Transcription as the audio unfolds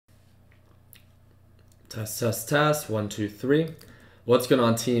Test, test, test. 1, 2, 3. What's going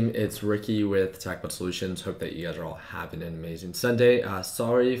on, team? It's Ricky with TechBot Solutions. Hope that you guys are all having an amazing Sunday.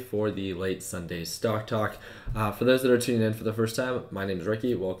 Sorry for the late Sunday stock talk. For those that are tuning in for the first time, my name is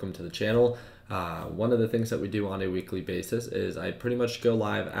Ricky. Welcome to the channel. One of the things that we do on a weekly basis is I pretty much go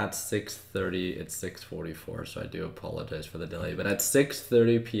live at 6:30. It's 6:44, so I do apologize for the delay. But at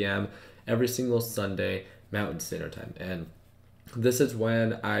 6:30 p.m. every single Sunday, Mountain Standard Time. And this is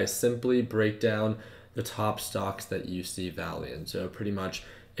when I simply break down the top stocks that you see value in. So pretty much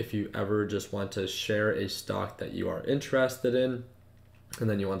if you ever just want to share a stock that you are interested in, and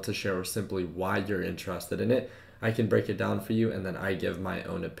then you want to share simply why you're interested in it, I can break it down for you, and then I give my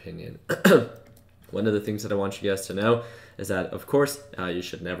own opinion. One of the things that I want you guys to know is that, of course, you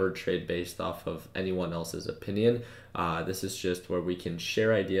should never trade based off of anyone else's opinion. This is just where we can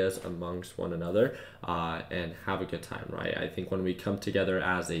share ideas amongst one another and have a good time, right? I think when we come together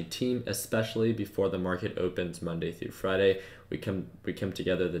as a team, especially before the market opens Monday through Friday, we come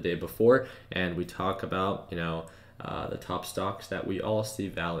together the day before and we talk about, the top stocks that we all see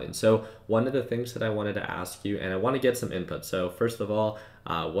value in. So one of the things that I wanted to ask you, and I want to get some input. So first of all,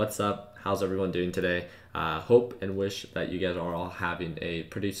 what's up? How's everyone doing today? Hope and wish that you guys are all having a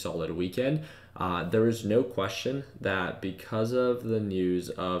pretty solid weekend. There is no question that because of the news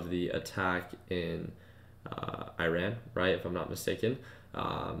of the attack in Iran, right, if I'm not mistaken,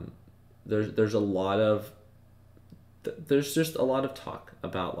 there's just a lot of talk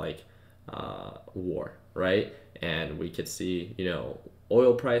about war, right? And we could see,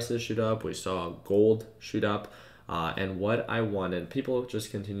 oil prices shoot up. We saw gold shoot up. And what I wanted, people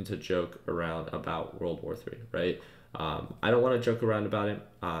just continue to joke around about World War III, right? I don't want to joke around about it.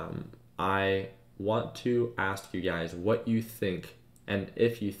 I want to ask you guys what you think, and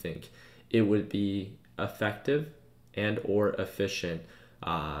if you think it would be effective and or efficient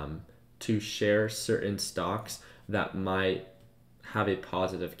to share certain stocks that might have a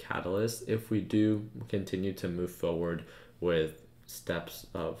positive catalyst if we do continue to move forward with steps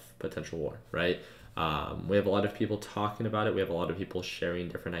of potential war, right? We have a lot of people talking about it. We have a lot of people sharing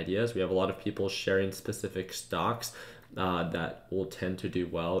different ideas. We have a lot of people sharing specific stocks that will tend to do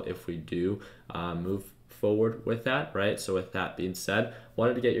well if we do move forward with that, right? So with that being said,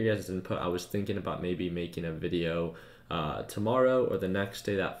 wanted to get your guys' input. I was thinking about maybe making a video tomorrow or the next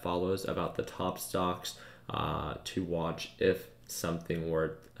day that follows about the top stocks to watch if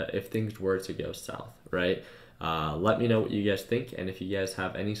things were to go south, right? Let me know what you guys think, and if you guys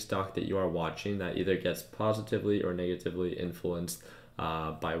have any stock that you are watching that either gets positively or negatively influenced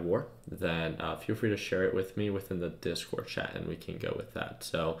by war, then feel free to share it with me within the Discord chat, and we can go with that.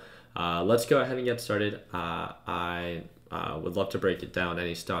 So let's go ahead and get started. I would love to break it down,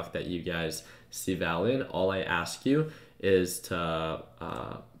 any stock that you guys see value in. All I ask you is to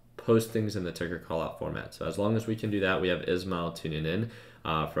post things in the ticker call out format. So as long as we can do that, we have Ismail tuning in.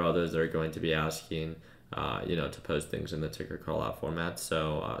 For others that are going to be asking, to post things in the ticker call out format.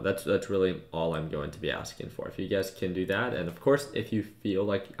 So that's really all I'm going to be asking for. If you guys can do that, and of course, if you feel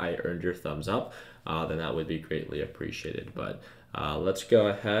like I earned your thumbs up, then that would be greatly appreciated. But let's go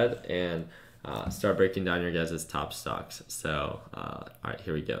ahead and start breaking down your guys' top stocks. So, all right,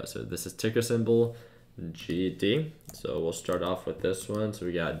 here we go. So this is ticker symbol GD. So we'll start off with this one. So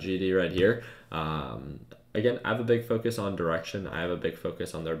we got GD right here. Again, I have a big focus on direction. I have a big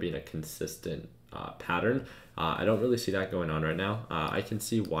focus on there being a consistent pattern. I don't really see that going on right now. I can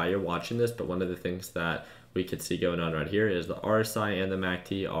see why you're watching this, but one of the things that we could see going on right here is the RSI and the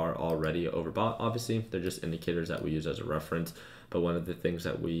MACD are already overbought. Obviously, they're just indicators that we use as a reference. But one of the things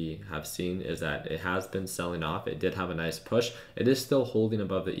that we have seen is that it has been selling off. It did have a nice push. It is still holding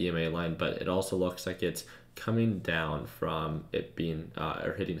above the EMA line, but it also looks like it's coming down from it being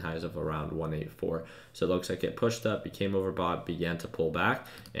or hitting highs of around 184. So it looks like it pushed up, became overbought, began to pull back,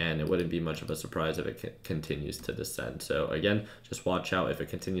 and it wouldn't be much of a surprise if it continues to descend. So again, just watch out. If it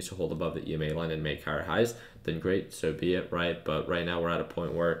continues to hold above the EMA line and make higher highs, then great, so be it, right? But right now we're at a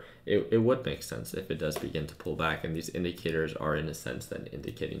point where it would make sense if it does begin to pull back, and these indicators are in a sense then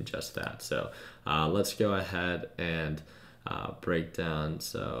indicating just that. So let's go ahead and break down.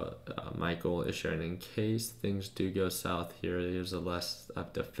 So Michael is sharing, in case things do go south here, here's a list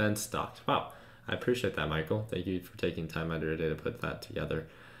of defense stocks. Wow, I appreciate that, Michael. Thank you for taking time out of your day to put that together.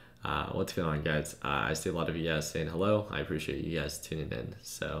 What's going on, guys? I see a lot of you guys saying hello. I appreciate you guys tuning in.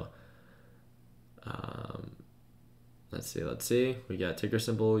 So let's see. We got ticker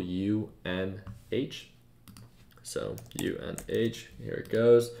symbol UNH. So UNH, here it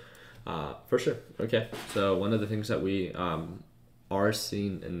goes. For sure. Okay. So one of the things that we are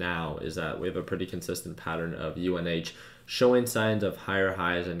seeing now is that we have a pretty consistent pattern of UNH showing signs of higher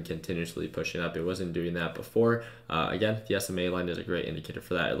highs and continuously pushing up. It wasn't doing that before. Again, the SMA line is a great indicator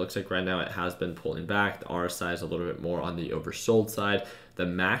for that. It looks like right now it has been pulling back. The RSI is a little bit more on the oversold side. The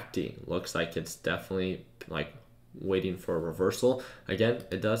MACD looks like it's definitely like waiting for a reversal. Again,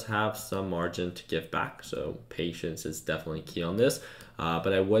 it does have some margin to give back, so patience is definitely key on this.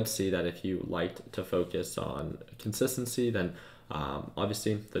 But I would see that if you liked to focus on consistency, then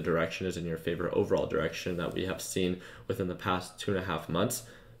obviously the direction is in your favor. Overall direction that we have seen within the past 2.5 months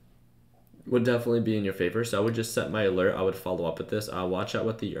would definitely be in your favor. So I would just set my alert. I would follow up with this. Watch out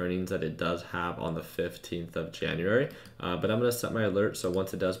with the earnings that it does have on the 15th of January. But I'm going to set my alert. So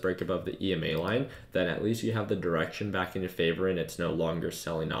once it does break above the EMA line, then at least you have the direction back in your favor and it's no longer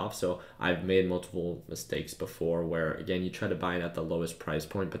selling off. So I've made multiple mistakes before where, again, you try to buy it at the lowest price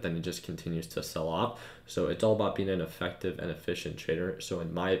point, but then it just continues to sell off. So it's all about being an effective and efficient trader. So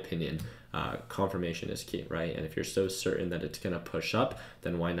in my opinion, confirmation is key, right? And if you're so certain that it's going to push up,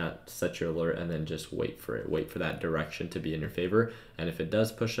 then why not set your alert and then just wait for it, wait for that direction to be in your favor. And if it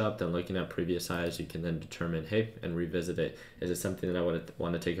does push up, then looking at previous highs, you can then determine, hey, and revisit it. Is it something that I would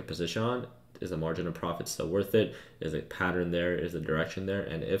want to take a position on? Is the margin of profit still worth it? Is a pattern there? Is the direction there?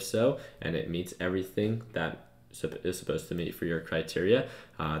 And if so, and it meets everything that is supposed to meet for your criteria,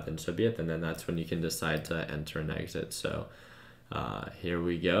 then so be it. And then that's when you can decide to enter and exit. So here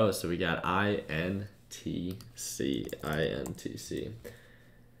we go. So we got INTC.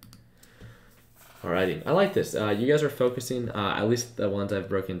 Alrighty, I like this. You guys are focusing, at least the ones I've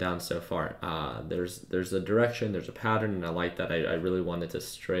broken down so far. There's a direction, there's a pattern, and I like that. I really wanted to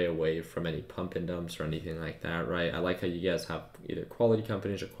stray away from any pump and dumps or anything like that, right? I like how you guys have either quality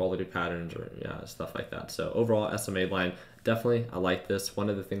companies or quality patterns or stuff like that. So overall, SMA line, definitely, I like this. One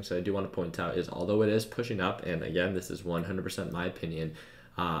of the things that I do want to point out is although it is pushing up, and again, this is 100% my opinion,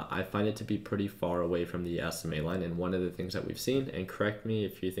 I find it to be pretty far away from the SMA line. And one of the things that we've seen, and correct me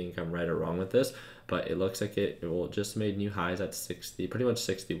if you think I'm right or wrong with this, but it looks like it will just made new highs at 60, pretty much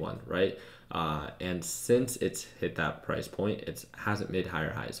 61, right? And since it's hit that price point, it hasn't made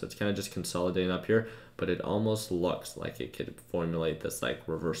higher highs. So it's kind of just consolidating up here, but it almost looks like it could formulate this like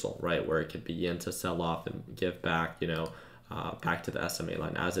reversal, right? Where it could begin to sell off and give back, back to the SMA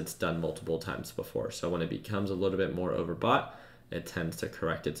line as it's done multiple times before. So when it becomes a little bit more overbought, it tends to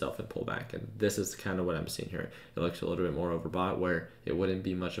correct itself and pull back. And this is kind of what I'm seeing here. It looks a little bit more overbought where it wouldn't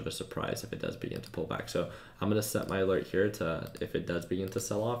be much of a surprise if it does begin to pull back. So I'm going to set my alert here to, if it does begin to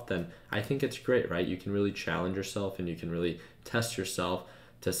sell off, then I think it's great, right? You can really challenge yourself and you can really test yourself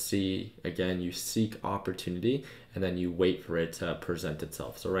to see, again, you seek opportunity and then you wait for it to present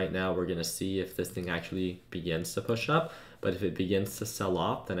itself. So right now we're going to see if this thing actually begins to push up. But if it begins to sell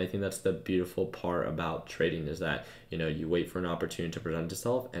off, then I think that's the beautiful part about trading is that, you wait for an opportunity to present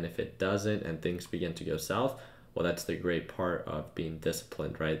itself. And if it doesn't and things begin to go south, well, that's the great part of being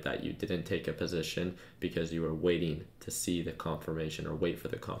disciplined, right? That you didn't take a position because you were waiting to see the confirmation or wait for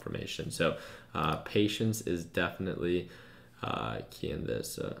the confirmation. So patience is definitely key in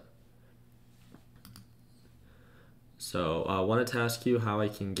this. So I wanted to ask you how I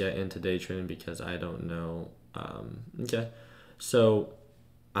can get into day trading because I don't know. Okay, so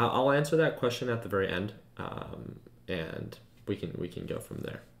I'll answer that question at the very end, and we can go from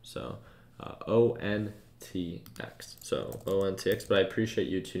there. So ONTX, so ONTX, but I appreciate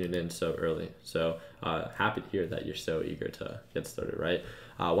you tuning in so early. So happy to hear that you're so eager to get started, right?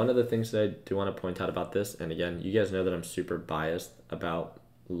 One of the things that I do want to point out about this, and again, you guys know that I'm super biased about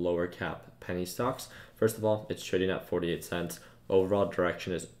lower cap penny stocks. First of all, it's trading at 48 cents. Overall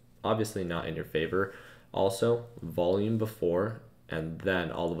direction is obviously not in your favor. Also, volume before, and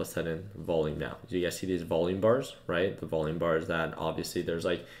then all of a sudden, volume now. Do you guys see these volume bars, right? The volume bars that obviously there's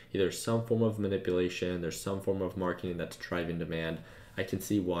like either some form of manipulation, there's some form of marketing that's driving demand. I can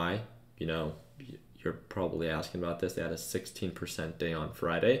see why, you're probably asking about this. They had a 16% day on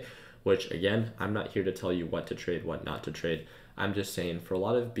Friday, which again, I'm not here to tell you what to trade, what not to trade. I'm just saying for a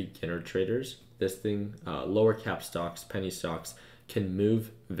lot of beginner traders, this thing, lower cap stocks, penny stocks, can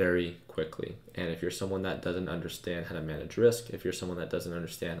move very quickly. And if you're someone that doesn't understand how to manage risk, if you're someone that doesn't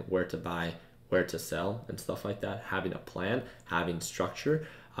understand where to buy, where to sell and stuff like that, having a plan, having structure,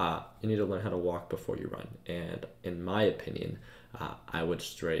 you need to learn how to walk before you run. And in my opinion, I would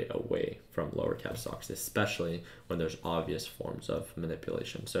stray away from lower cap stocks, especially when there's obvious forms of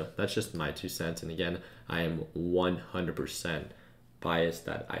manipulation. So that's just my 2 cents. And again, I am 100% biased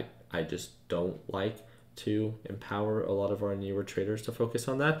that I just don't like to empower a lot of our newer traders to focus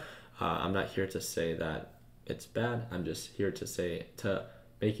on that. I'm not here to say that it's bad. I'm just here to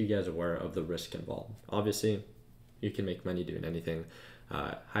make you guys aware of the risk involved. Obviously, you can make money doing anything.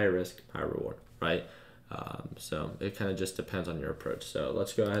 Higher risk, higher reward, right? So it kind of just depends on your approach. So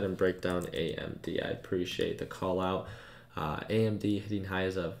let's go ahead and break down AMD. I appreciate the call out. AMD hitting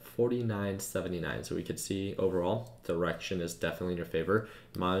highs of 49.79. So we could see overall direction is definitely in your favor.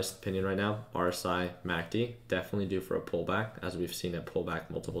 In my honest opinion right now, RSI, MACD definitely due for a pullback, as we've seen it pull back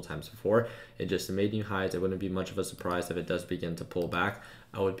multiple times before. It just made new highs. It wouldn't be much of a surprise if it does begin to pull back.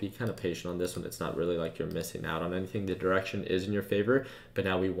 I would be kind of patient on this one. It's not really like you're missing out on anything. The direction is in your favor, but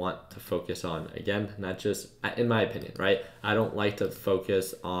now we want to focus on, again, not just, in my opinion, right? I don't like to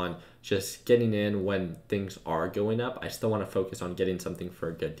focus on just getting in when things are going up. I still want to focus on getting something for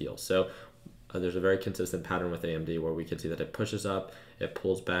a good deal. So there's a very consistent pattern with AMD where we can see that it pushes up, it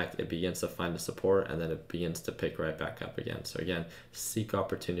pulls back, it begins to find a support, and then it begins to pick right back up again. So again, seek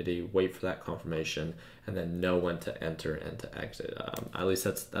opportunity, wait for that confirmation, and then know when to enter and to exit. At least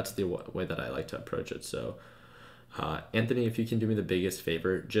that's the way that I like to approach it. So Anthony, if you can do me the biggest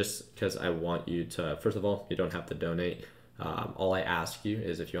favor, just because I want you to, first of all, you don't have to donate. All I ask you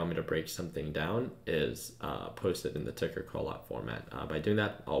is, if you want me to break something down, is post it in the ticker call out format. By doing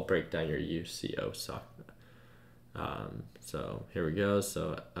that, I'll break down your UCO stock. So here we go.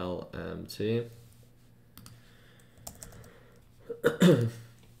 So LMT.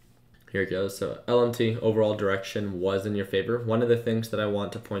 Here it goes. So LMT overall direction was in your favor. One of the things that I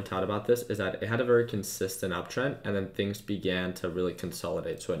want to point out about this is that it had a very consistent uptrend, and then things began to really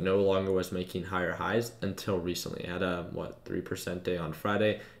consolidate. So it no longer was making higher highs until recently. It had a 3% day on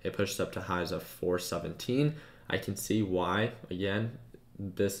Friday. It pushed up to highs of 417. I can see why. Again,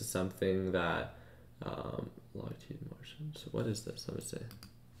 this is something that so what is this? Let me see.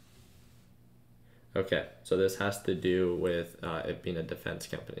 Okay, so this has to do with it being a defense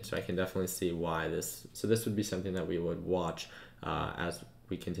company. So I can definitely see why this. So this would be something that we would watch as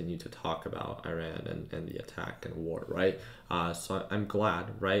we continue to talk about Iran and the attack and war, right? So I'm glad,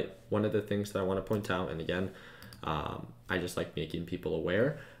 right? One of the things that I want to point out, and again, I just like making people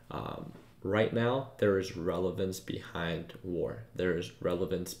aware. Right now, there is relevance behind war. There is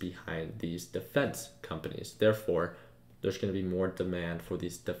relevance behind these defense companies. Therefore, there's going to be more demand for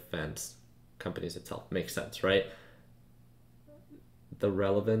these defense companies itself. Makes sense, right? The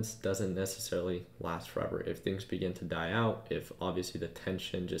relevance doesn't necessarily last forever. If things begin to die out, if obviously the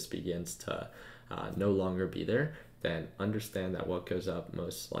tension just begins to no longer be there, then understand that what goes up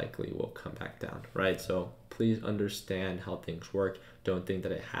most likely will come back down, right? So please understand how things work. Don't think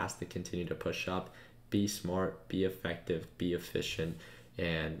that it has to continue to push up. Be smart, be effective, be efficient.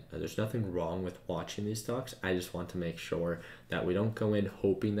 And there's nothing wrong with watching these stocks. I just want to make sure that we don't go in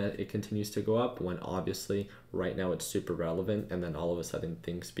hoping that it continues to go up, when obviously right now it's super relevant, and then all of a sudden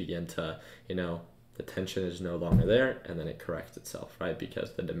things begin to, the tension is no longer there, and then it corrects itself, right?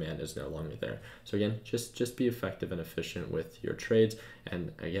 Because the demand is no longer there. So again, just be effective and efficient with your trades.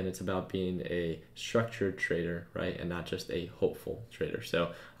 And again, it's about being a structured trader, right? And not just a hopeful trader.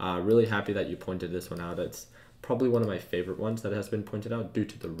 So really happy that you pointed this one out. It's probably one of my favorite ones that has been pointed out due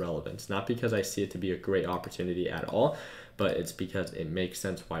to the relevance. Not because I see it to be a great opportunity at all, but it's because it makes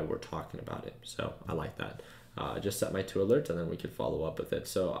sense why we're talking about it. So I like that. Just set my 2 alerts, and then we could follow up with it.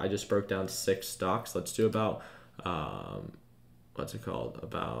 So I just broke down 6 stocks. Let's do about, about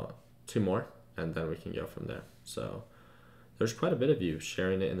 2 more, and then we can go from there. So there's quite a bit of you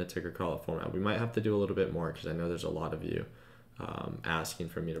sharing it in the ticker call out format. We might have to do a little bit more, because I know there's a lot of you asking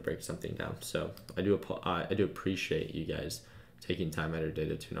for me to break something down. So I do appreciate you guys taking time out of your day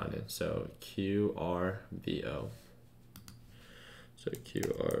to tune on in. So QRVO. So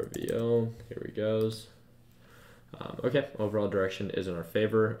QRVO, here we goes. Okay, overall direction is in our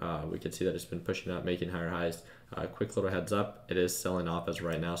favor. We can see that it's been pushing up, making higher highs. Quick little heads up, it is selling off as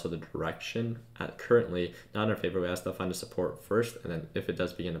right now, so the direction currently not in our favor. We have to find a support first, and then if it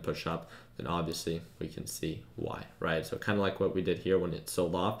does begin to push up, then obviously we can see why, right? So kind of like what we did here when it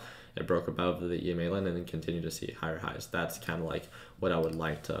sold off, it broke above the EMA line and then continued to see higher highs. That's kind of like what I would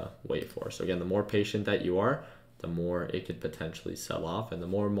like to wait for. So again, the more patient that you are, the more it could potentially sell off, and the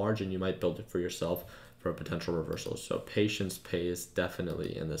more margin you might build it for yourself for a potential reversal. So patience pays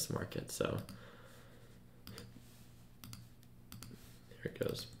definitely in this market. So here it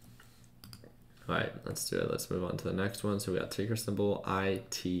goes. All right, let's do it. Let's move on to the next one. So we got ticker symbol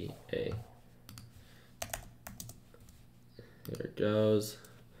ITA. Here it goes.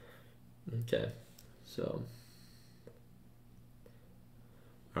 Okay, so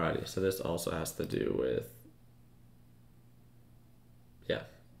alrighty. So this also has to do with, yeah.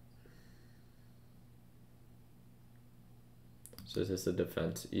 So is this a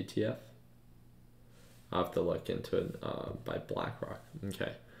defense ETF? I'll have to look into it by BlackRock.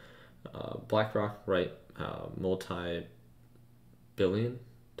 Okay. BlackRock, right?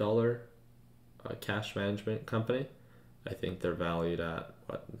 Multi-billion-dollar a cash management company. I think they're valued at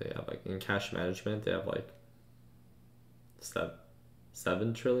what they have, like in cash management they have like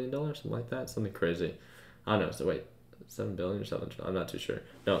 $7 trillion, something like that, something crazy. I don't know. So wait, 7 billion or 7 trillion? I'm not too sure.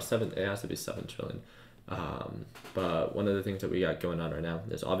 No, seven. It has to be 7 trillion. But one of the things that we got going on right now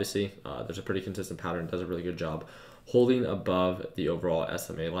is obviously there's a pretty consistent pattern. Does a really good job holding above the overall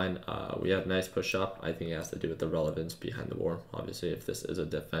SMA line. We had a nice push up. I think it has to do with the relevance behind the war. Obviously, if this is a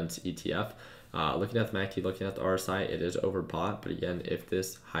defense ETF, looking at the MACD, looking at the RSI, it is overbought. But again, if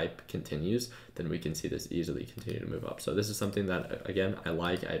this hype continues, then we can see this easily continue to move up. So this is something that, again, I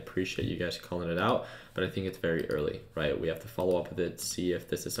like. I appreciate you guys calling it out, but I think it's very early, right? We have to follow up with it, see if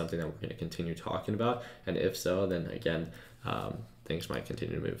this is something that we're going to continue talking about. And if so, then again, things might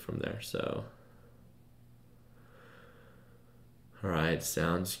continue to move from there. So, all right,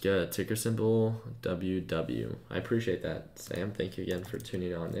 sounds good. Ticker symbol WW. I appreciate that, Sam. Thank you again for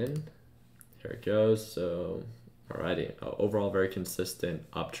tuning on in. Here it goes. So, alrighty. Overall, very consistent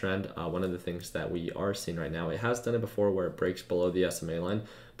uptrend. One of the things that we are seeing right now, it has done it before where it breaks below the SMA line,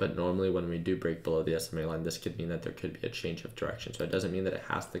 but normally when we do break below the SMA line, this could mean that there could be a change of direction. So it doesn't mean that it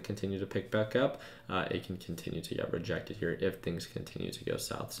has to continue to pick back up. It can continue to get rejected here if things continue to go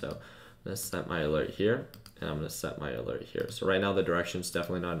south. So I'm going to set my alert here, and I'm going to set my alert here. So right now the direction is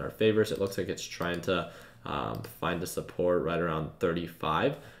definitely not in our favor. So it looks like it's trying to find a support right around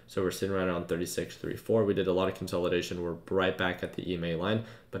 35. So we're sitting right around 36.34. We did a lot of consolidation. We're right back at the EMA line.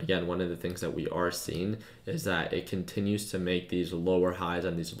 But again, one of the things that we are seeing is that it continues to make these lower highs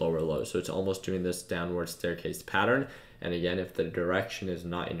and these lower lows. So it's almost doing this downward staircase pattern. And again, if the direction is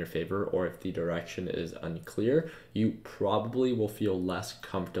not in your favor or if the direction is unclear, you probably will feel less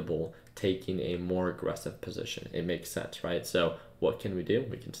comfortable taking a more aggressive position. It makes sense, right? So what can we do?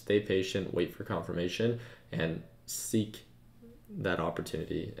 We can stay patient, wait for confirmation, and seek that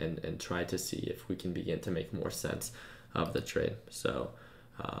opportunity and try to see if we can begin to make more sense of the trade. So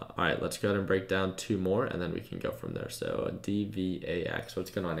all right, let's go ahead and break down two more and then we can go from there. So DVAX,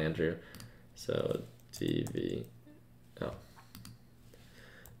 what's going on, Andrew? So DVAX.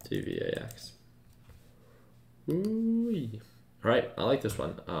 Ooh-wee. All right, I like this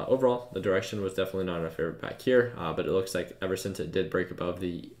one. Overall, the direction was definitely not our favorite back here, but it looks like ever since it did break above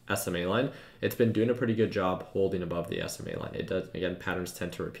the SMA line, it's been doing a pretty good job holding above the SMA line. It does, again, patterns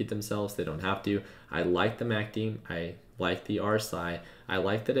tend to repeat themselves. They don't have to. I like the MACD. I like the RSI. I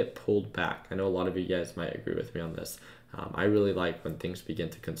like that it pulled back. I know a lot of you guys might agree with me on this. I really like when things begin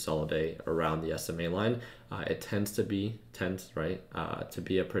to consolidate around the SMA line. It tends to be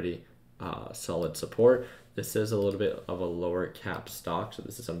a pretty solid support. This is a little bit of a lower cap stock, so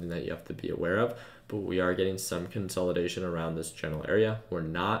this is something that you have to be aware of, but we are getting some consolidation around this general area. We're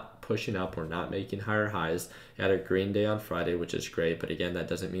not pushing up, we're not making higher highs. It had a green day on Friday, which is great, but again, that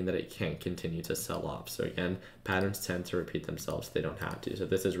doesn't mean that it can't continue to sell off. So again, patterns tend to repeat themselves. They don't have to. So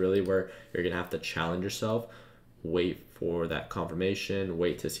this is really where you're gonna have to challenge yourself, wait for that confirmation,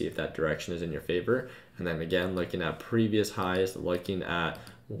 wait to see if that direction is in your favor, and then again, looking at previous highs, looking at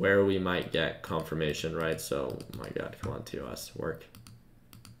where we might get confirmation, right? So, my God, come on, TOS, work.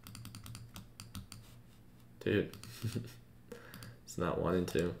 Dude, it's not wanting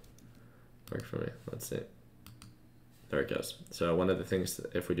to work for me. Let's see. There it goes. So one of the things,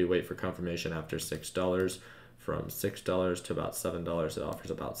 if we do wait for confirmation after $6, from $6 to about $7, it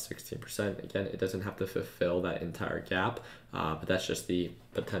offers about 16%. Again, it doesn't have to fulfill that entire gap, but that's just the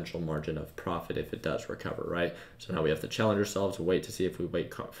potential margin of profit if it does recover, right? So now we have to challenge ourselves, wait to see if we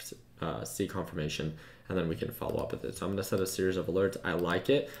see confirmation, and then we can follow up with it. So I'm gonna set a series of alerts. I like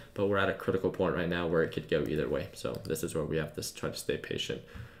it, but we're at a critical point right now where it could go either way. So this is where we have to try to stay patient.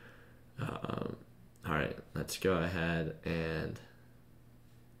 All right, let's go ahead and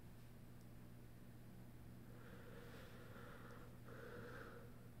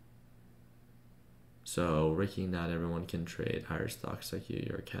so, Ricky, not everyone can trade higher stocks like you.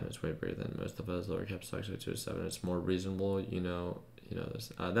 Your account is way bigger than most of us. Lower cap stocks like 2 to 7. It's more reasonable, you know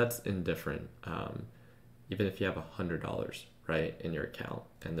this. That's indifferent. Even if you have $100, right, in your account,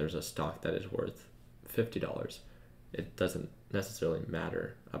 and there's a stock that is worth $50, it doesn't necessarily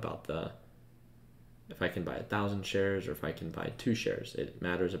matter about if I can buy 1,000 shares or if I can buy 2 shares. It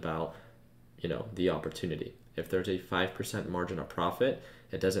matters about, the opportunity. If there's a 5% margin of profit,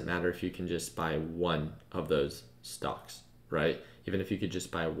 it doesn't matter if you can just buy one of those stocks, right? Even if you could just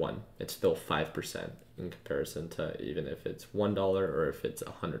buy one, it's still 5% in comparison to even if it's $1 or if it's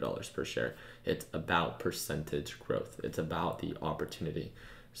 $100 per share. It's about percentage growth. It's about the opportunity.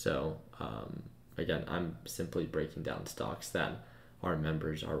 So again, I'm simply breaking down stocks that our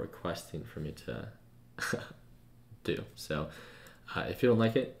members are requesting for me to do. So If you don't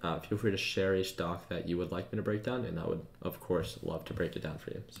like it, feel free to share a stock that you would like me to break down, and I would, of course, love to break it down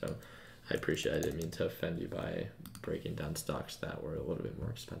for you. So I appreciate it. I didn't mean to offend you by breaking down stocks that were a little bit more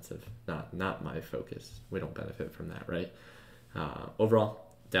expensive. Not my focus. We don't benefit from that, right? Overall,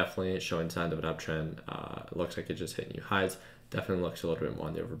 definitely showing signs of an uptrend. It looks like it just hit new highs. Definitely looks a little bit more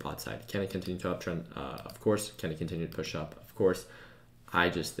on the overbought side. Can it continue to uptrend? Of course. Can it continue to push up? Of course. I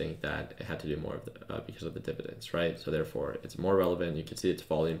just think that it had to do more of the, because of the dividends, right? So therefore, it's more relevant. You can see its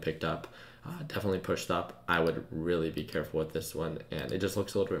volume picked up, definitely pushed up. I would really be careful with this one, and it just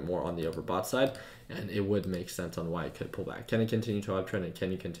looks a little bit more on the overbought side, and it would make sense on why it could pull back. Can it continue to uptrend, and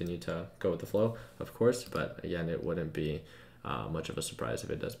can you continue to go with the flow? Of course, but again, it wouldn't be much of a surprise if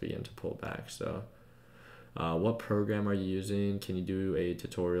it does begin to pull back. So what program are you using? Can you do a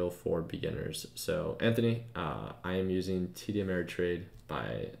tutorial for beginners? So Anthony, I am using TD Ameritrade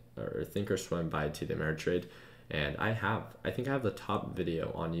or Thinkorswim by TD Ameritrade, and I think I have the top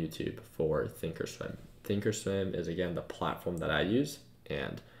video on YouTube for Thinkorswim. Thinkorswim is, again, the platform that I use,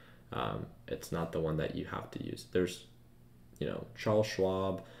 and it's not the one that you have to use. There's, Charles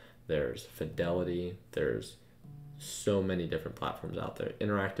Schwab, there's Fidelity, there's so many different platforms out there.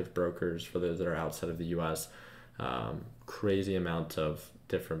 Interactive brokers for those that are outside of the US. Crazy amount of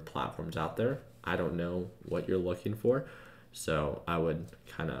different platforms out there. I don't know what you're looking for, so I would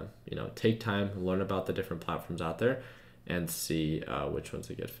kind of take time, learn about the different platforms out there, and see which one's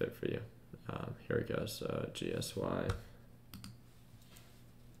a good fit for you. Here it goes. GSY.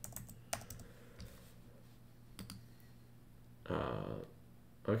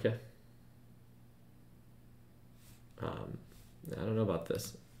 Okay. I don't know about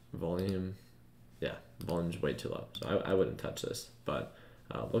this volume. Yeah, volume's way too low, so I wouldn't touch this. But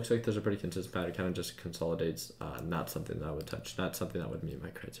looks like there's a pretty consistent pattern. Kind of just consolidates. Not something that I would touch. Not something that would meet my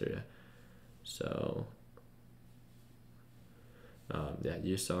criteria. So yeah,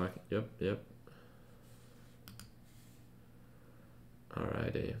 you saw. Yep.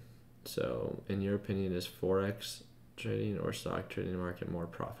 Alrighty. So in your opinion, is Forex trading or stock trading market more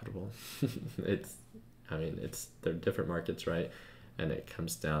profitable? They're different markets, right? And it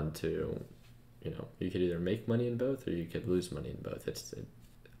comes down to, you could either make money in both or you could lose money in both.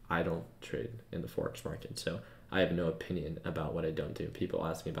 I don't trade in the Forex market, so I have no opinion about what I don't do. People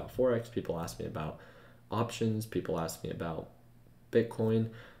ask me about Forex, people ask me about options, people ask me about Bitcoin.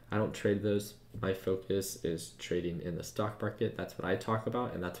 I don't trade those. My focus is trading in the stock market. That's what I talk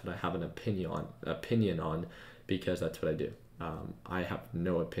about, and that's what I have an opinion on because that's what I do. I have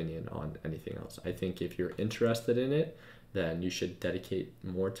no opinion on anything else. I think if you're interested in it, then you should dedicate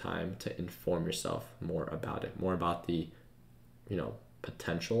more time to inform yourself more about it, more about the,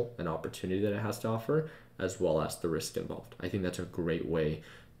 potential and opportunity that it has to offer, as well as the risk involved. I think that's a great way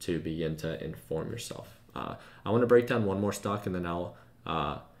to begin to inform yourself. I want to break down one more stock, and then I'll,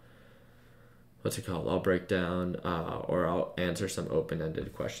 I'll break down or I'll answer some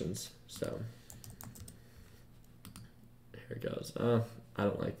open-ended questions. So here it goes. I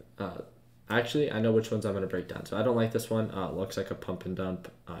don't like, actually, I know which ones I'm going to break down. So I don't like this one. Looks like a pump and dump.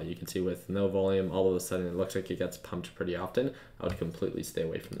 You can see with no volume, all of a sudden it looks like it gets pumped pretty often. I would completely stay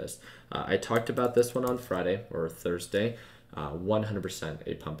away from this. I talked about this one on Friday or Thursday. 100%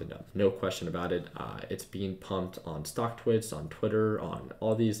 a pump and dump. No question about it. It's being pumped on StockTwits, on Twitter, on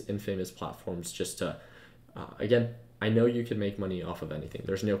all these infamous platforms just to, again, I know you can make money off of anything.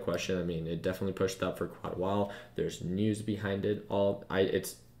 There's no question. I mean, it definitely pushed up for quite a while. There's news behind it.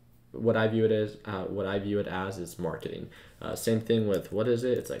 What I view it as is marketing. Same thing with, what is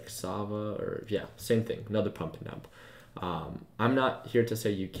it? It's like Sava, or yeah, same thing. Another pump and dump. I'm not here to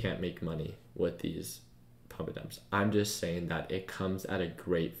say you can't make money with these pump and dumps. I'm just saying that it comes at a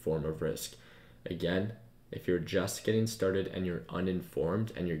great form of risk. Again, if you're just getting started and you're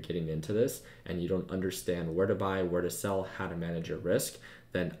uninformed and you're getting into this and you don't understand where to buy, where to sell, how to manage your risk,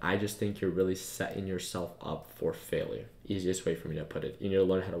 then I just think you're really setting yourself up for failure. Easiest way for me to put it. You need to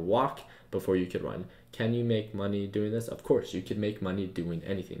learn how to walk before you could run. Can you make money doing this? Of course, you can make money doing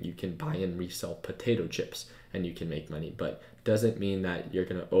anything. You can buy and resell potato chips and you can make money, but doesn't mean that you're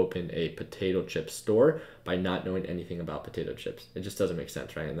going to open a potato chip store by not knowing anything about potato chips. It just doesn't make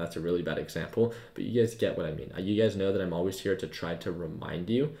sense, right? And that's a really bad example, but you guys get what I mean. You guys know that I'm always here to try to remind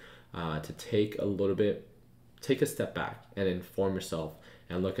you to take a step back and inform yourself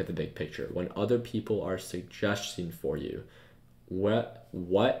and look at the big picture. When other people are suggesting for you what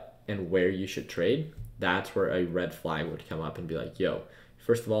and where you should trade, that's where a red flag would come up and be like, yo,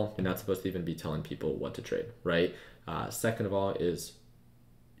 first of all, you're not supposed to even be telling people what to trade, right? Second of all is,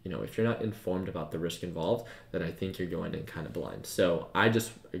 if you're not informed about the risk involved, then I think you're going in kind of blind. So I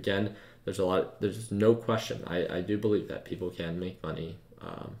just, again, there's no question. I do believe that people can make money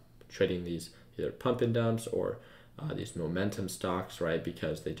trading these either pump and dumps or these momentum stocks, right?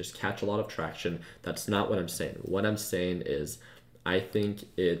 Because they just catch a lot of traction. That's not what I'm saying. What I'm saying is I think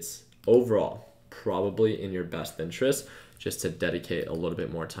it's overall probably in your best interest just to dedicate a little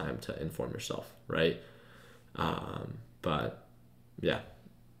bit more time to inform yourself, right? But yeah.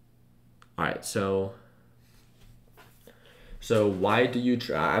 All right, so why do you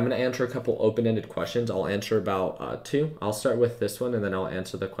try? I'm going to answer a couple open-ended questions. I'll answer about two. I'll start with this one, and then I'll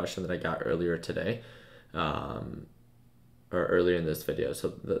answer the question that I got earlier today, or earlier in this video. So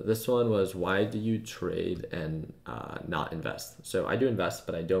this one was, why do you trade and not invest? So I do invest,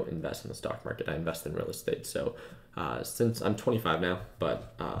 but I don't invest in the stock market. I invest in real estate. So since I'm 25 now,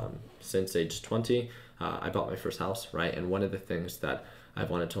 but since age 20, I bought my first house, right? And one of the things that I've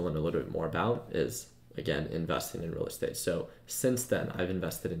wanted to learn a little bit more about is, again, investing in real estate. So since then, I've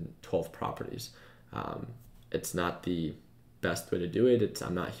invested in 12 properties. It's not the best way to do it.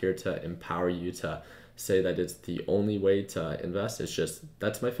 I'm not here to empower you to say that it's the only way to invest. It's just,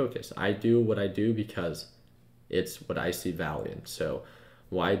 that's my focus. I do what I do because it's what I see value in. So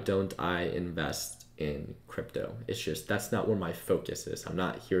why don't I invest in crypto? It's just, that's not where my focus is. I'm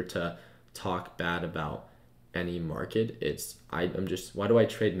not here to talk bad about any market. I'm just, why do I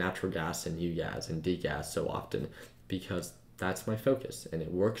trade natural gas and UGAS and DGAS so often? Because that's my focus and it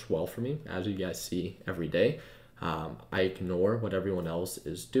works well for me, as you guys see every day. I ignore what everyone else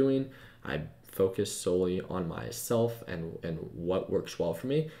is doing. I focus solely on myself and what works well for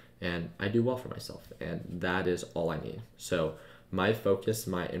me, and I do well for myself, and that is all I need. So my focus,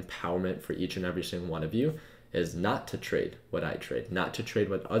 my empowerment for each and every single one of you is not to trade what I trade, not to trade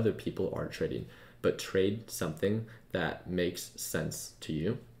what other people are trading, but trade something that makes sense to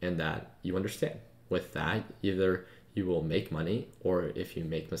you and that you understand. With that, either you will make money, or if you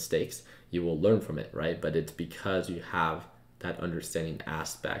make mistakes, you will learn from it, right? But it's because you have that understanding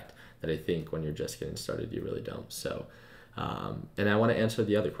aspect that I think when you're just getting started, you really don't. So, and I want to answer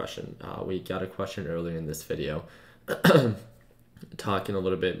the other question. We got a question earlier in this video talking a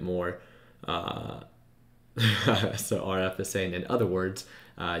little bit more. So RF is saying, in other words,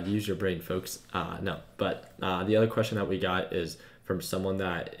 use your brain, folks. No, but the other question that we got is from someone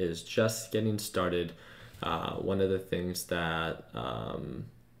that is just getting started. One of the things that,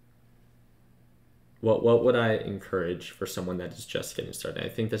 what would I encourage for someone that is just getting started? I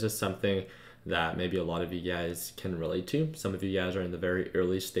think this is something that maybe a lot of you guys can relate to. Some of you guys are in the very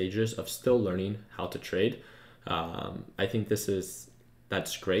early stages of still learning how to trade. I think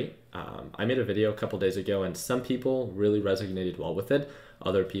that's great. I made a video a couple days ago and some people really resonated well with it.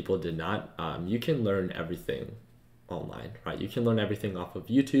 Other people did not. You can learn everything online, right? You can learn everything off of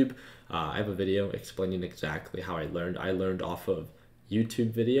YouTube. I have a video explaining exactly how I learned. I learned off of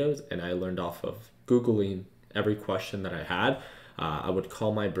YouTube videos, and I learned off of Googling every question that I had. I would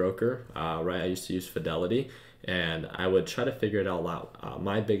call my broker, right? I used to use Fidelity, and I would try to figure it all out.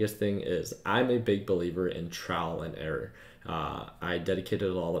 My biggest thing is I'm a big believer in trial and error. I dedicated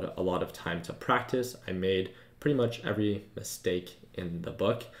a lot of time to practice. I made pretty much every mistake in the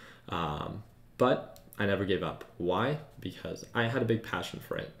book, but I never gave up. Why? Because I had a big passion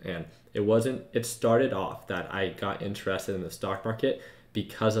for it, and it started off that I got interested in the stock market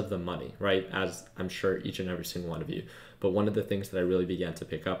because of the money, right? As I'm sure each and every single one of you. But one of the things that I really began to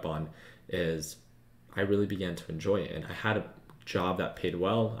pick up on is I really began to enjoy it. And I had a job that paid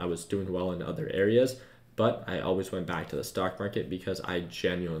well. I was doing well in other areas, but I always went back to the stock market because I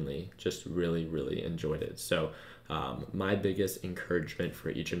genuinely just really, really enjoyed it. So my biggest encouragement for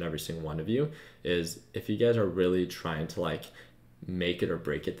each and every single one of you is if you guys are really trying to make it or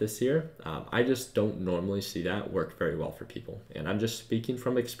break it this year, I just don't normally see that work very well for people. And I'm just speaking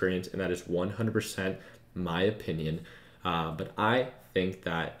from experience, and that is 100% my opinion. But I think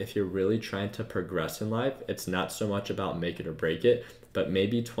that if you're really trying to progress in life, it's not so much about make it or break it, but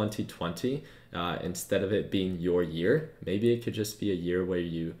maybe 2020, instead of it being your year, maybe it could just be a year where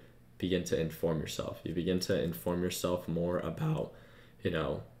you begin to inform yourself. You begin to inform yourself more about,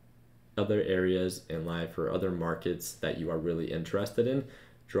 other areas in life or other markets that you are really interested in,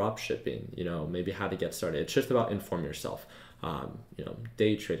 drop shipping, maybe how to get started. It's just about inform yourself.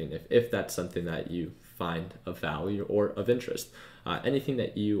 Day trading, if that's something that you find of value or of interest. Anything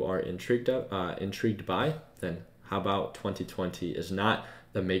that you are intrigued by, then how about 2020 is not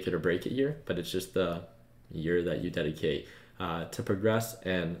the make it or break it year, but it's just the year that you dedicate to progress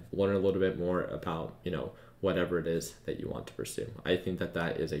and learn a little bit more about, whatever it is that you want to pursue. I think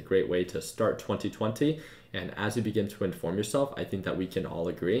that is a great way to start 2020. And as you begin to inform yourself, I think that we can all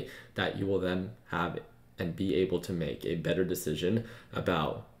agree that you will then have and be able to make a better decision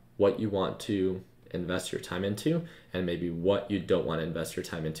about what you want to invest your time into and maybe what you don't want to invest your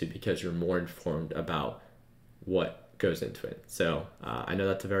time into because you're more informed about what goes into it. So I know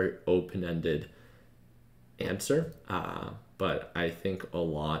that's a very open-ended answer, but I think a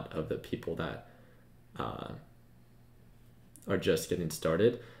lot of the people that are just getting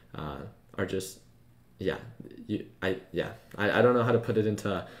started are just I don't know how to put it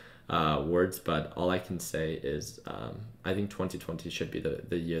into words, but all I can say is I think 2020 should be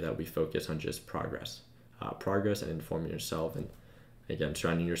the year that we focus on just progress and informing yourself, and again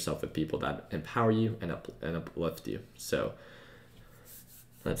surrounding yourself with people that empower you and uplift you. So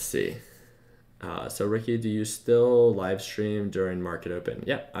let's see. So Ricky, do you still live stream during market open?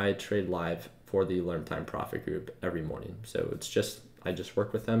 Yeah, I trade live for the Learn Plan Profit group every morning. So I just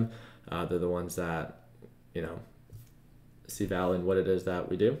work with them. They're the ones that, see value in what it is that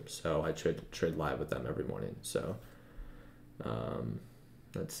we do. So I trade live with them every morning. So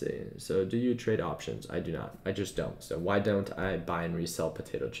let's see. So do you trade options? I do not. I just don't. So why don't I buy and resell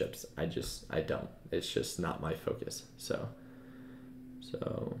potato chips? I don't. It's just not my focus. So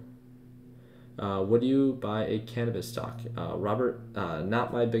would you buy a cannabis stock? Robert,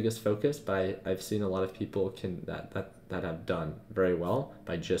 not my biggest focus, but I've seen a lot of people that have done very well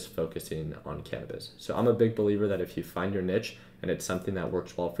by just focusing on cannabis. So I'm a big believer that if you find your niche and it's something that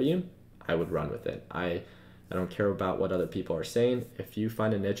works well for you, I would run with it. I don't care about what other people are saying. If you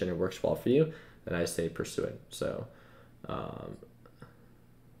find a niche and it works well for you, then I say pursue it. So I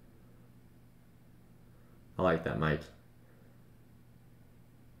like that, Mike.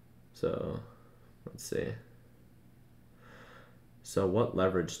 So let's see. So what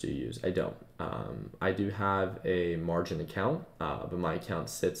leverage do you use? I don't. I do have a margin account, but my account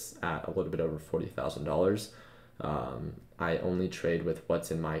sits at a little bit over $40,000. I only trade with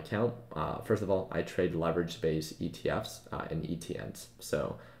what's in my account. First of all, I trade leverage-based ETFs and ETNs.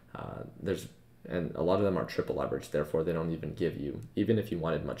 So and a lot of them are triple leverage. Therefore, they don't even give you, even if you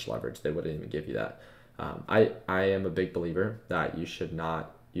wanted much leverage, they wouldn't even give you that. I am a big believer that you should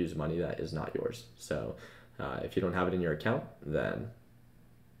not use money that is not yours. So if you don't have it in your account, then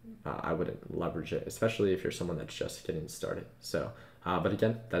I wouldn't leverage it, especially if you're someone that's just getting started. So, but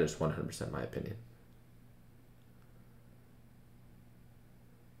again, that is 100% my opinion.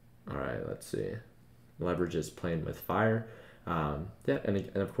 All right, let's see. Leverage is playing with fire. Yeah,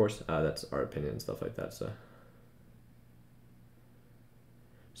 and of course, that's our opinion and stuff like that.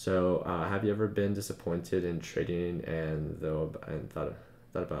 So have you ever been disappointed in trading and thought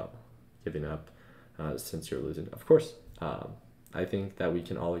about giving up since you're losing? Of course. I think that we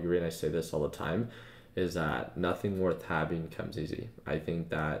can all agree, and I say this all the time, is that nothing worth having comes easy. I think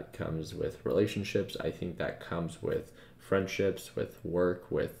that comes with relationships. I think that comes with friendships, with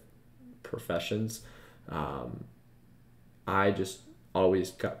work, with professions. I just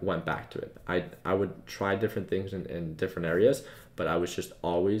always went back to it. I would try different things in different areas, but I was just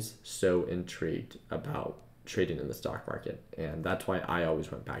always so intrigued about trading in the stock market, and that's why I always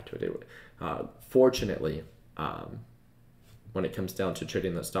went back to it. Fortunately, when it comes down to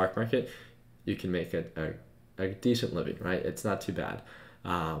trading in the stock market, you can make a decent living, right? It's not too bad.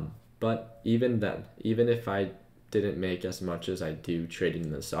 But even then, even if I didn't make as much as I do trading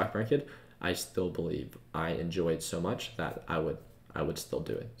in the stock market, I still believe I enjoy it so much that I would still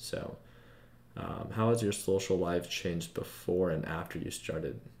do it. So how has your social life changed before and after you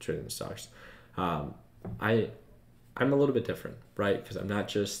started trading stocks? I'm a little bit different, right? Because I'm not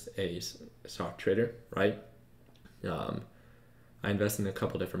just a stock trader, right? I invest in a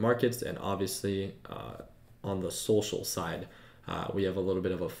couple different markets, and obviously on the social side, we have a little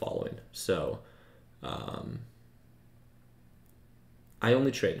bit of a following. So I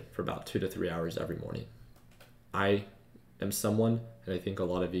only trade for about 2 to 3 hours every morning. I am someone, and I think a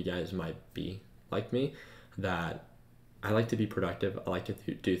lot of you guys might be like me, that I like to be productive. I like to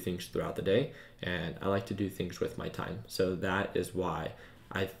do things throughout the day, and I like to do things with my time. So that is why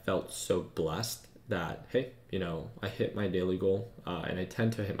I felt so blessed that, hey, I hit my daily goal, and I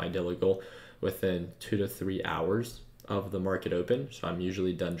tend to hit my daily goal within 2 to 3 hours of the market open. So I'm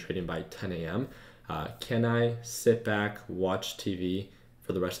usually done trading by 10 a.m. Can I sit back, watch TV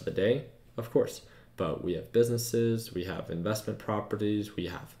for the rest of the day? Of course. But we have businesses, we have investment properties, we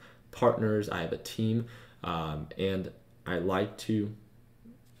have partners, I have a team, and I like to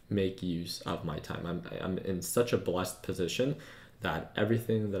make use of my time. I'm in such a blessed position that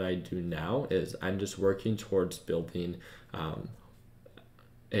everything that I do now is I'm just working towards building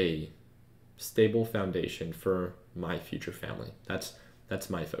a stable foundation for my future family. That's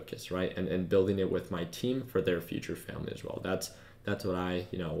my focus, right? And building it with my team for their future family as well. that's what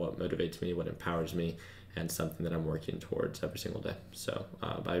what motivates me, what empowers me, and something that I'm working towards every single day. So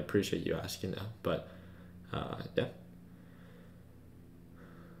I appreciate you asking now, but yeah.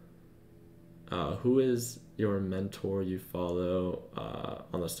 Who is your mentor you follow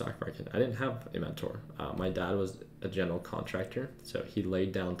on the stock market? I didn't have a mentor. My dad was a general contractor, so he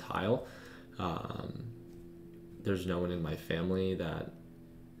laid down tile. There's no one in my family that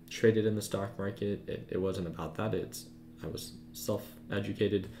traded in the stock market. It wasn't about that. I was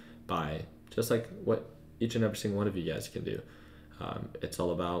self-educated by just like what each and every single one of you guys can do. It's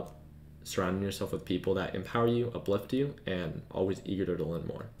all about surrounding yourself with people that empower you, uplift you, and always eager to learn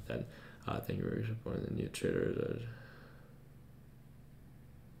more. Then, thank you for supporting the new traders.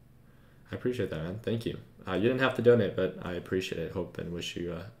 I appreciate that, man. Thank you. You didn't have to donate, but I appreciate it. Hope and wish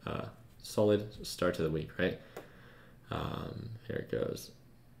you a solid start to the week, right? Here it goes.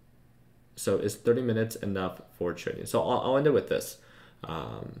 So is 30 minutes enough for trading? So I'll end it with this.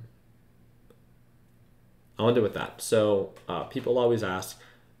 I'll end it with that. So people always ask,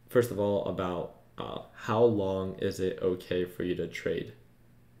 first of all, about how long is it okay for you to trade,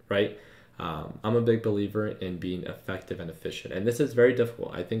 right? I'm a big believer in being effective and efficient. And this is very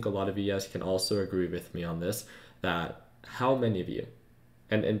difficult. I think a lot of you guys can also agree with me on this, that how many of you,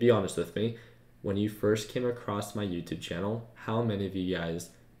 and be honest with me, when you first came across my YouTube channel, how many of you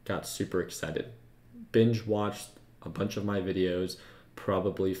guys got super excited, binge watched a bunch of my videos,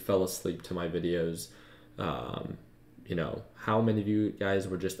 probably fell asleep to my videos? How many of you guys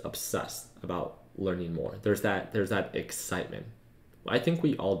were just obsessed about learning more? There's that excitement. I think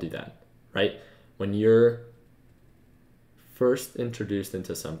we all do that, right? When you're first introduced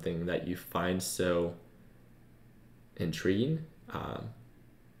into something that you find so intriguing,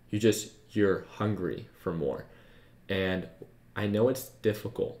 you're hungry for more. And I know it's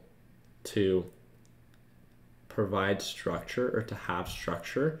difficult to provide structure or to have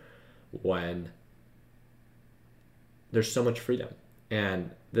structure when there's so much freedom.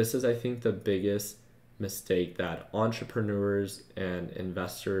 And this is, I think, the biggest mistake that entrepreneurs and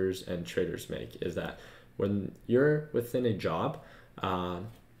investors and traders make, is that when you're within a job,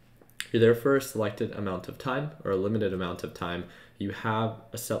 you're there for a selected amount of time or a limited amount of time. You have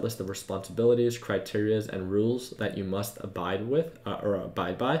a set list of responsibilities, criterias, and rules that you must abide with or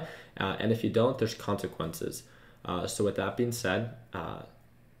abide by. And if you don't, there's consequences. So with that being said,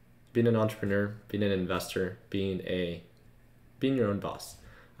 being an entrepreneur, being an investor, being your own boss,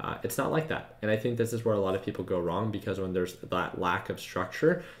 it's not like that. And I think this is where a lot of people go wrong, because when there's that lack of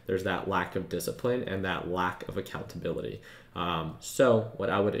structure, there's that lack of discipline and that lack of accountability. So what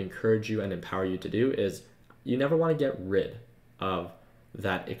I would encourage you and empower you to do is, you never want to get rid of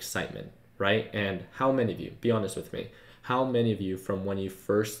that excitement, right? And how many of you, be honest with me, how many of you from when you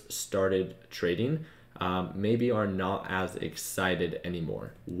first started trading maybe are not as excited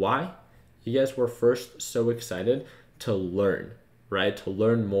anymore? Why? You guys were first so excited to learn, right? To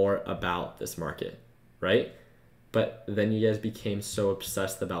learn more about this market, right? But then you guys became so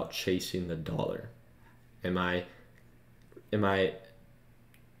obsessed about chasing the dollar. Am I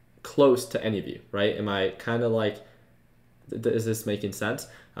close to any of you, right? Am I kind of like, is this making sense?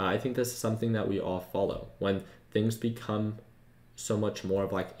 I think this is something that we all follow. When things become so much more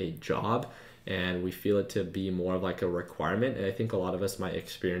of like a job and we feel it to be more of like a requirement, and I think a lot of us might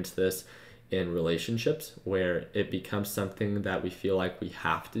experience this in relationships, where it becomes something that we feel like we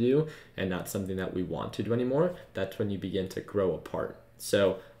have to do and not something that we want to do anymore, that's when you begin to grow apart.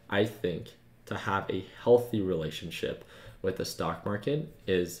 So I think to have a healthy relationship with the stock market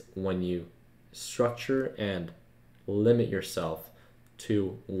is when you structure and limit yourself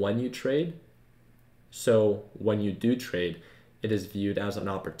to when you trade. So when you do trade, it is viewed as an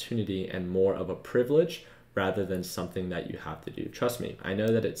opportunity and more of a privilege rather than something that you have to do. Trust me, I know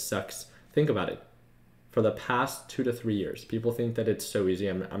that it sucks. Think about it. For the past 2 to 3 years, people think that it's so easy.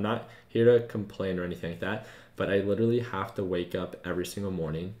 I'm not here to complain or anything like that, but I literally have to wake up every single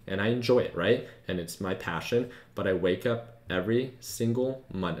morning, and I enjoy it, right? And it's my passion, but I wake up every single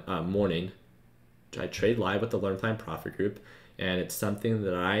morning. I trade live with the Learn Plan Profit Group, and it's something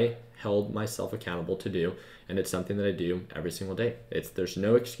that I held myself accountable to do, and it's something that I do every single day. There's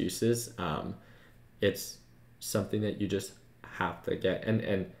no excuses. It's something that you just have to get,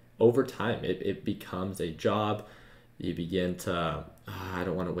 and over time it becomes a job. You begin to, I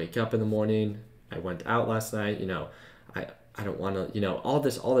don't want to wake up in the morning. I went out last night, I don't want to, all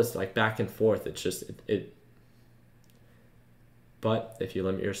this like back and forth. It's just but if you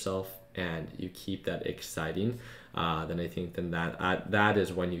limit yourself and you keep that exciting, then I think that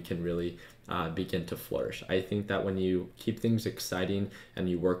is when you can really begin to flourish. I think that when you keep things exciting and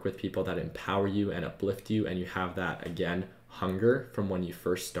you work with people that empower you and uplift you, and you have that, again, hunger from when you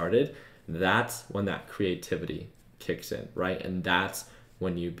first started, that's when that creativity kicks in, right? And that's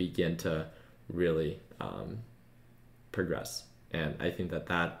when you begin to really progress. And I think that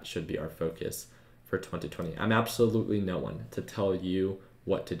that should be our focus for 2020. I'm absolutely no one to tell you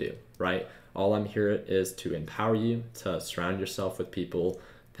what to do, right? All I'm here is to empower you, to surround yourself with people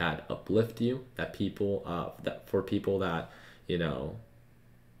that uplift you, that people that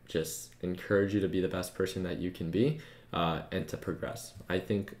just encourage you to be the best person that you can be, and to progress. I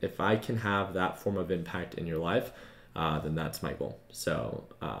think if I can have that form of impact in your life, then that's my goal. So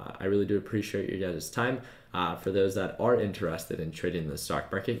I really do appreciate your guys' time. For those that are interested in trading in the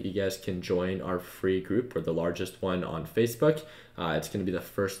stock market, you guys can join our free group. We're the largest one on Facebook. It's going to be the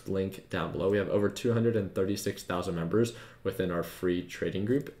first link down below. We have over 236,000 members within our free trading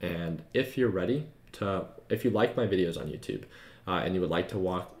group. And if you're ready to, if you like my videos on YouTube and you would like to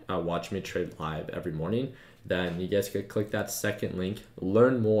watch me trade live every morning, then you guys could click that second link,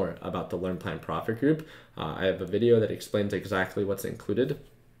 learn more about the Learn Plan Profit group. I have a video that explains exactly what's included.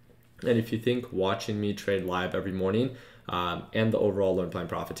 And if you think watching me trade live every morning and the overall Learn Plan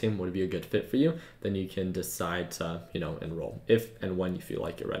Profit team would be a good fit for you, then you can decide to, enroll if and when you feel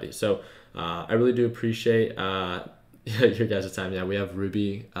like you're ready. So I really do appreciate your guys' time. Yeah, we have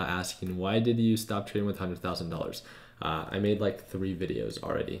Ruby asking, why did you stop trading with $100,000? I made like 3 videos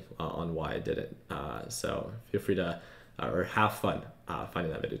already on why I did it. So feel free to, or have fun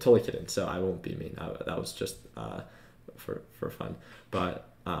finding that video. Totally kidding. So I won't be mean. That was just for fun. But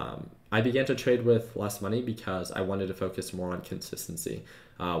I began to trade with less money because I wanted to focus more on consistency.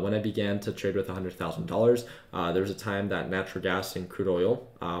 When I began to trade with $100,000, there was a time that natural gas and crude oil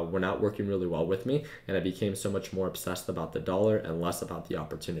were not working really well with me, and I became so much more obsessed about the dollar and less about the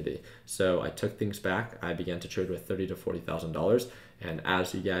opportunity. So I took things back. I began to trade with $30,000 to $40,000, and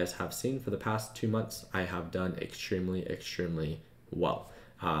as you guys have seen for the past 2 months, I have done extremely, extremely well.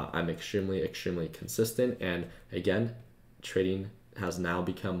 I'm extremely, extremely consistent, and again, trading has now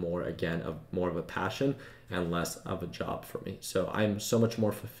become more of a passion and less of a job for me. So I'm so much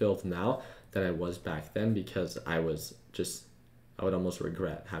more fulfilled now than I was back then, because I would almost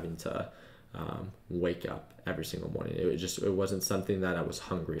regret having to wake up every single morning. It wasn't something that I was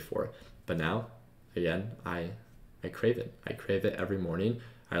hungry for. But now, again, I crave it. I crave it every morning.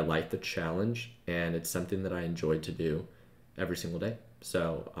 I like the challenge, and it's something that I enjoy to do every single day.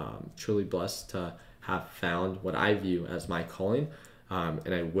 So truly blessed to have found what I view as my calling.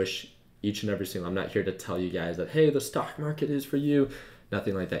 And I wish each and every single, I'm not here to tell you guys that, hey, the stock market is for you.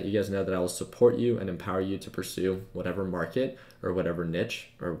 Nothing like that. You guys know that I will support you and empower you to pursue whatever market or whatever niche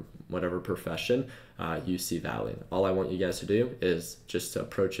or whatever profession you see value in. All I want you guys to do is just to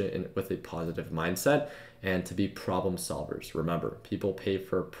approach it with a positive mindset and to be problem solvers. Remember, people pay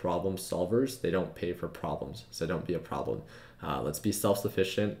for problem solvers. They don't pay for problems. So don't be a problem. Let's be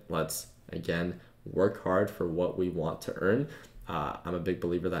self-sufficient. Let's, again, work hard for what we want to earn. I'm a big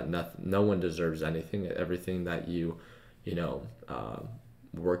believer that no one deserves anything. Everything that you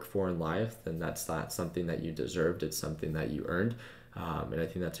work for in life, then that's not something that you deserved. It's something that you earned. And I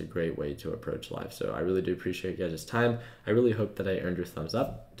think that's a great way to approach life. So I really do appreciate you guys' time. I really hope that I earned your thumbs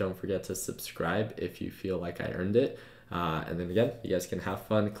up. Don't forget to subscribe if you feel like I earned it. And then again, you guys can have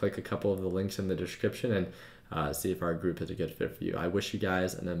fun. Click a couple of the links in the description and see if our group is a good fit for you. I wish you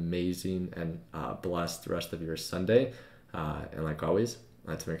guys an amazing and blessed rest of your Sunday. And like always,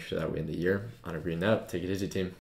 let's make sure that we end the year on a green note. Take it easy, team.